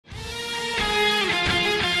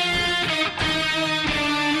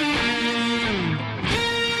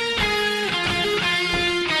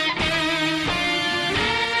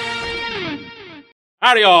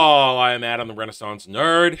Howdy, y'all. I am Adam, the Renaissance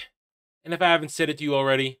Nerd. And if I haven't said it to you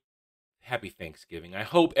already, happy Thanksgiving. I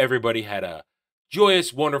hope everybody had a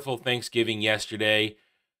joyous, wonderful Thanksgiving yesterday,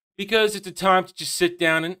 because it's a time to just sit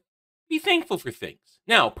down and be thankful for things.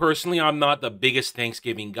 Now, personally, I'm not the biggest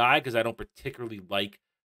Thanksgiving guy because I don't particularly like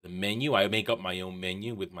the menu. I make up my own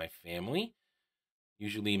menu with my family.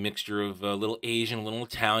 Usually a mixture of a little Asian, a little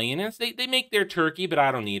Italian. And they make their turkey, but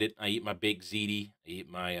I don't eat it. I eat my baked ziti. I eat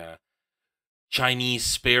my Chinese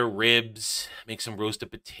spare ribs. Make some roasted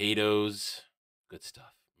potatoes. Good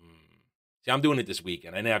stuff. See, I'm doing it this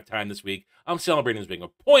weekend. I didn't have time this week. I'm celebrating this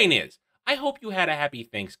weekend. Point is, I hope you had a happy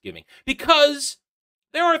Thanksgiving, because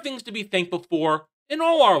there are things to be thankful for in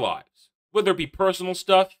all our lives, whether it be personal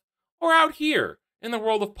stuff or out here in the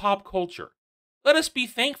world of pop culture. Let us be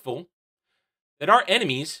thankful that our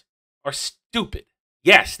enemies are stupid.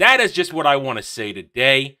 Yes, that is just what I want to say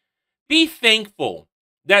today. Be thankful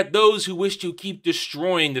that those who wish to keep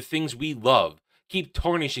destroying the things we love, keep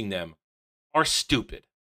tarnishing them, are stupid,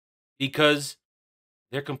 because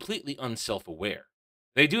they're completely unself-aware.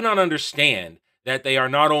 They do not understand that they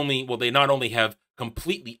not only have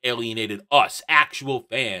completely alienated us, actual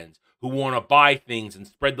fans, who want to buy things and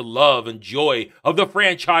spread the love and joy of the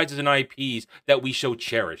franchises and IPs that we so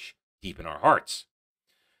cherish deep in our hearts.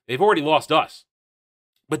 They've already lost us,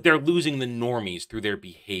 but they're losing the normies through their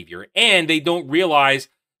behavior, and they don't realize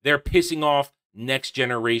they're pissing off next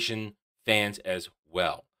generation fans as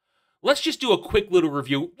well. Let's just do a quick little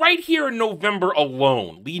review right here in November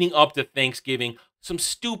alone, leading up to Thanksgiving. Some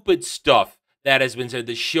stupid stuff that has been said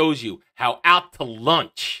that shows you how out to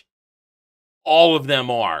lunch all of them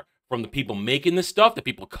are, from the people making this stuff, the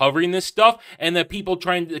people covering this stuff, and the people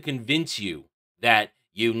trying to convince you that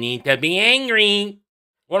you need to be angry.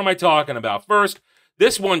 What am I talking about? First,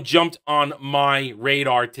 this one jumped on my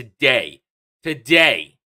radar today.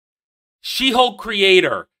 She-Hulk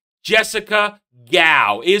creator Jessica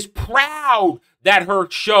Gao is proud that her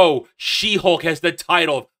show, She-Hulk, has the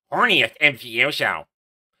title of Horniest MCU Show.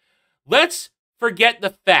 Let's forget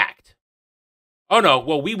the fact. Oh no,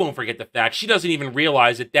 well, we won't forget the fact. She doesn't even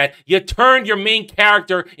realize it, that you turned your main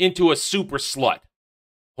character into a super slut.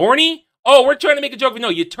 Horny? Oh, we're trying to make a joke. No,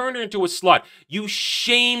 you turned her into a slut. You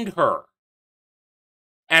shamed her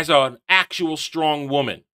as an actual strong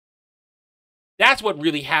woman. That's what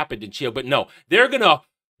really happened in She-Hulk. But no, they're going to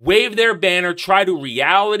wave their banner, try to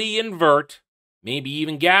reality invert, maybe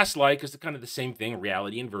even gaslight, because they're kind of the same thing,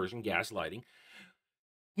 reality inversion, gaslighting.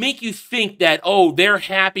 Make you think that, oh, they're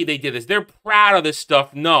happy they did this. They're proud of this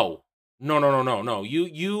stuff. No.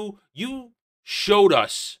 You showed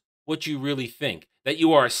us what you really think. That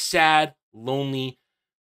you are a sad, lonely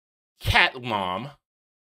cat mom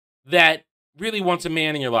that really wants a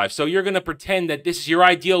man in your life. So you're going to pretend that this is your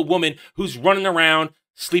ideal woman who's running around,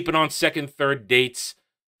 sleeping on second, third dates,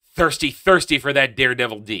 thirsty for that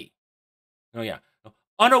Daredevil D. Oh, yeah.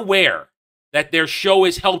 Unaware that their show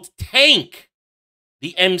has helped tank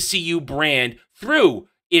the MCU brand through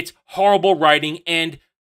its horrible writing and,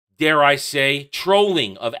 dare I say,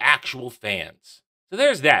 trolling of actual fans. So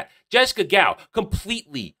there's that. Jessica Gao,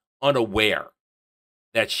 completely unaware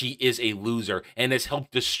that she is a loser and has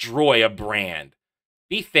helped destroy a brand.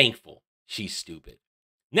 Be thankful she's stupid.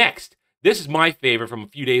 Next, this is my favorite from a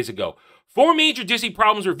few days ago. 4 major Disney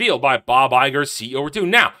problems revealed by Bob Iger, CEO of 2.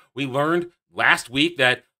 Now, we learned last week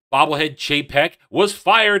that bobblehead Chapek was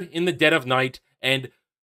fired in the dead of night, and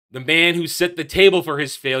the man who set the table for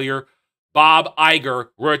his failure, Bob Iger,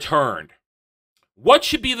 returned. What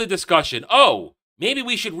should be the discussion? Oh, maybe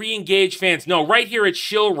we should re-engage fans. No, right here at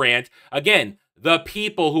Shill Rant, again, the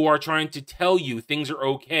people who are trying to tell you things are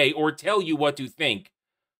okay or tell you what to think.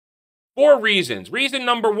 4 reasons. Reason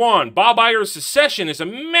number 1, Bob Iger's secession is a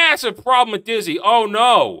massive problem at Disney. Oh,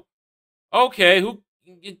 no. Okay,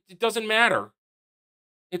 it doesn't matter.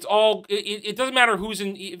 It doesn't matter who's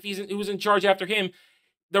in charge after him.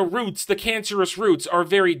 The roots, the cancerous roots, are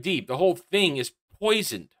very deep. The whole thing is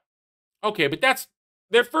poisoned. Okay, but that's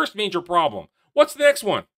their first major problem. What's the next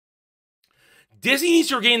one? Disney needs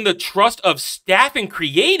to regain the trust of staff and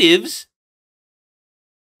creatives?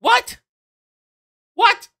 What?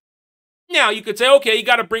 Now, you could say, okay, you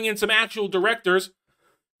got to bring in some actual directors.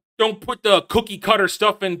 Don't put the cookie cutter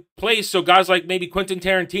stuff in place so guys like maybe Quentin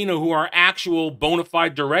Tarantino, who are actual bona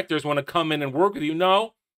fide directors, want to come in and work with you.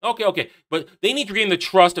 No? Okay. But they need to regain the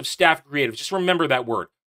trust of staff and creatives. Just remember that word.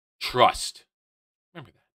 Trust.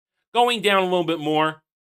 Remember that. Going down a little bit more.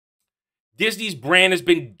 Disney's brand has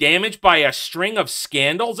been damaged by a string of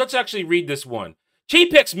scandals. Let's actually read this one.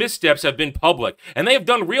 Chapek's missteps have been public, and they have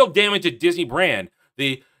done real damage to Disney brand.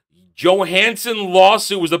 The Johansson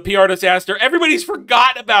lawsuit was a PR disaster. Everybody's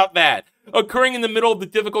forgot about that. occurring in the middle of the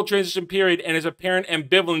difficult transition period and his apparent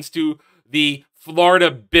ambivalence to the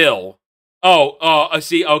Florida bill.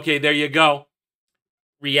 See, okay, there you go.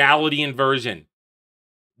 Reality inversion.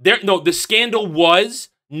 The scandal was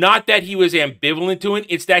not that he was ambivalent to it,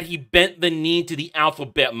 it's that he bent the knee to the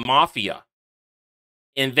alphabet mafia.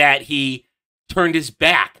 And that he turned his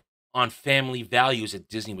back on family values that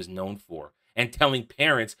Disney was known for, and telling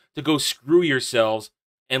parents to go screw yourselves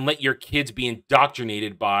and let your kids be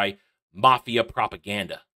indoctrinated by mafia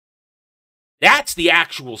propaganda. That's the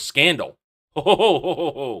actual scandal.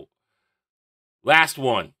 Ho. Last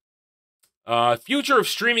one. Future of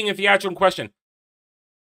streaming and theatrical question.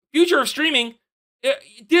 Future of streaming,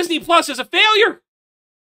 Disney Plus is a failure.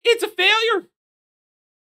 It's a failure.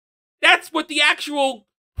 That's what the actual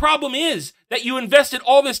problem is, that you invested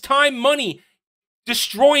all this time, money,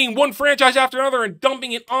 destroying one franchise after another and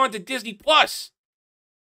dumping it onto Disney Plus.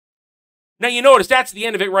 Now you notice that's the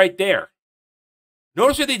end of it right there.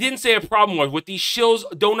 Notice what they didn't say a problem was, what these shills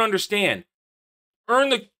don't understand.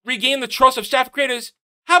 Regain the trust of staff creators.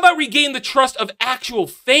 How about regain the trust of actual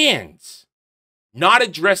fans? Not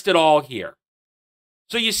addressed at all here.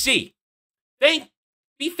 So you see, be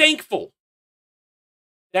thankful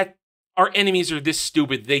that our enemies are this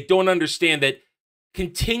stupid. They don't understand that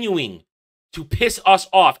continuing to piss us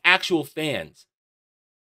off, actual fans,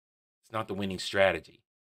 it's not the winning strategy.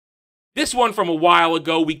 This one from a while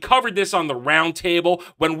ago, we covered this on the roundtable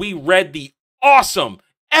when we read the awesome,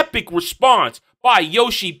 epic response by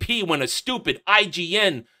Yoshi P when a stupid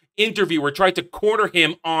IGN interviewer tried to corner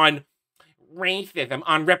him on racism,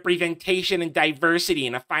 on representation and diversity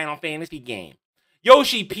in a Final Fantasy game.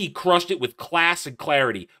 Yoshi P crushed it with class and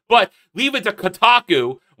clarity, but leave it to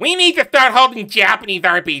Kotaku. We need to start holding Japanese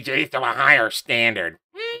RPGs to a higher standard.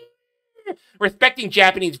 Respecting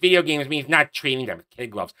Japanese video games means not treating them as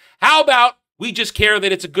kid gloves. How about we just care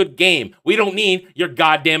that it's a good game? We don't need your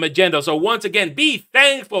goddamn agenda. So once again, be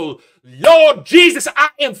thankful. Lord Jesus, I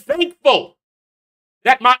am thankful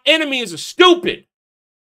that my enemies are stupid.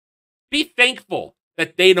 Be thankful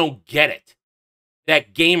that they don't get it.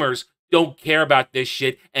 That gamers don't care about this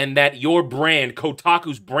shit, and that your brand,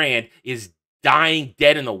 Kotaku's brand, is dying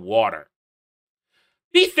dead in the water.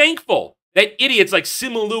 Be thankful that idiots like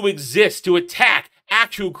Simu exist to attack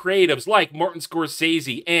actual creatives like Martin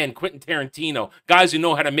Scorsese and Quentin Tarantino, guys who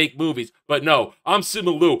know how to make movies. But no, I'm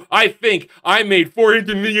Simu. I think I made $400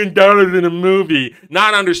 million in a movie,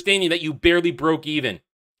 not understanding that you barely broke even,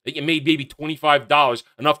 that you made maybe $25,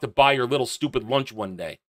 enough to buy your little stupid lunch one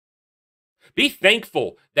day. Be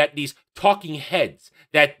thankful that these talking heads,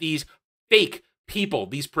 that these fake people,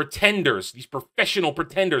 these pretenders, these professional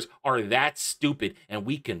pretenders are that stupid, and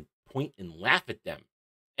we can point and laugh at them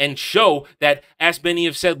and show that, as many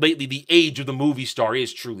have said lately, the age of the movie star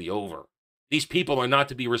is truly over. These people are not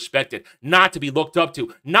to be respected, not to be looked up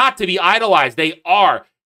to, not to be idolized. They are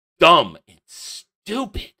dumb and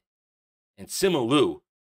stupid. And Simu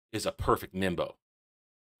is a perfect Mimbo.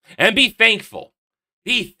 And be thankful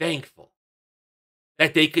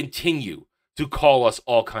that they continue to call us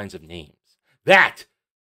all kinds of names. That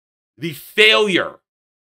the failure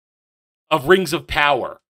of Rings of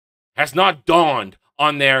Power has not dawned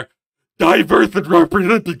on their diverse and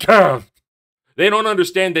represented cast. They don't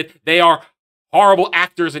understand that they are horrible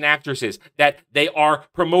actors and actresses, that they are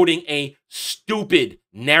promoting a stupid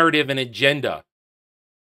narrative and agenda,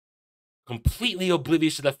 completely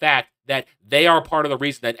oblivious to the fact that they are part of the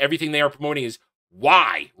reason that everything they are promoting is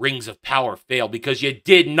why Rings of Power failed, because you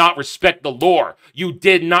did not respect the lore. You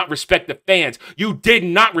did not respect the fans. You did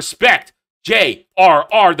not respect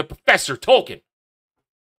J.R.R. the Professor Tolkien.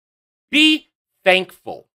 Be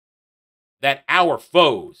thankful that our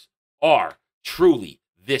foes are truly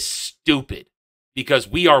this stupid, because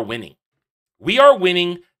we are winning. We are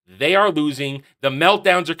winning. They are losing. The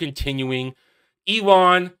meltdowns are continuing.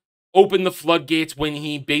 Elon opened the floodgates when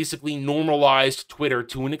he basically normalized Twitter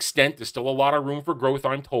to an extent. There's still a lot of room for growth,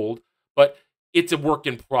 I'm told, but it's a work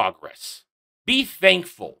in progress. Be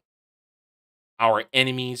thankful our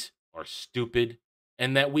enemies are stupid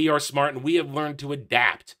and that we are smart, and we have learned to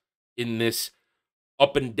adapt in this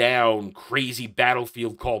up and down crazy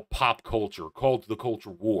battlefield called pop culture, called the culture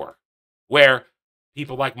war, where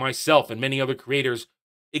people like myself and many other creators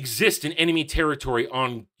exist in enemy territory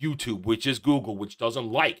on YouTube, which is Google, which doesn't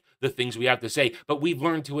like the things we have to say, but we've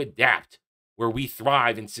learned to adapt, where we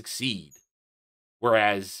thrive and succeed.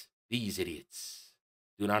 Whereas these idiots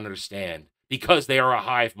do not understand, because they are a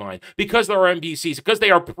hive mind, because they are NPCs, because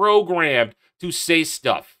they are programmed to say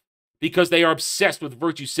stuff, because they are obsessed with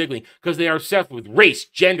virtue signaling, because they are obsessed with race,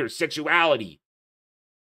 gender, sexuality.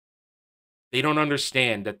 They don't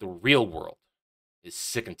understand that the real world is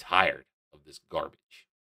sick and tired this garbage.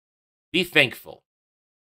 Be thankful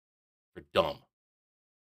for dumb.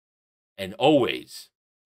 And always,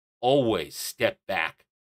 always step back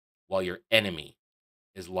while your enemy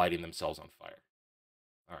is lighting themselves on fire.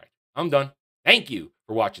 All right, I'm done. Thank you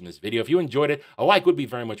for watching this video. If you enjoyed it, a like would be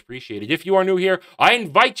very much appreciated. If you are new here, I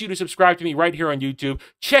invite you to subscribe to me right here on YouTube.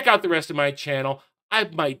 Check out the rest of my channel. I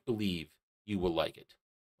might believe you will like it.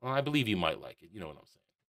 Well, I believe you might like it. You know what I'm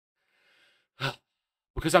saying.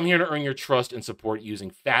 Because I'm here to earn your trust and support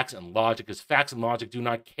using facts and logic, because facts and logic do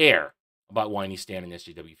not care about whiny Stan and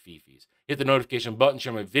SJW Fifis. Hit the notification button,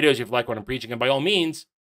 share my videos if you like what I'm preaching, and by all means,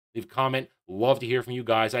 leave a comment. Love to hear from you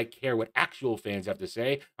guys. I care what actual fans have to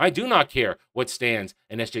say. I do not care what Stans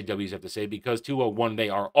and SJWs have to say, because 201, they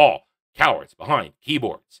are all cowards behind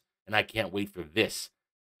keyboards. And I can't wait for this,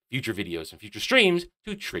 future videos and future streams,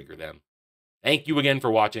 to trigger them. Thank you again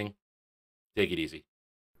for watching. Take it easy.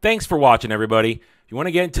 Thanks for watching, everybody. If you want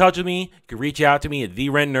to get in touch with me, you can reach out to me at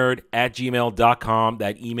therennerd@gmail.com.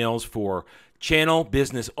 That email's for channel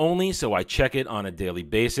business only, so I check it on a daily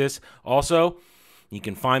basis. Also, you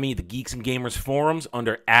can find me at the Geeks and Gamers forums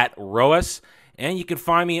under @ROAS, and you can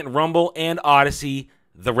find me at Rumble and Odyssey,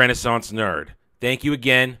 The Renaissance Nerd. Thank you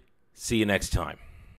again. See you next time.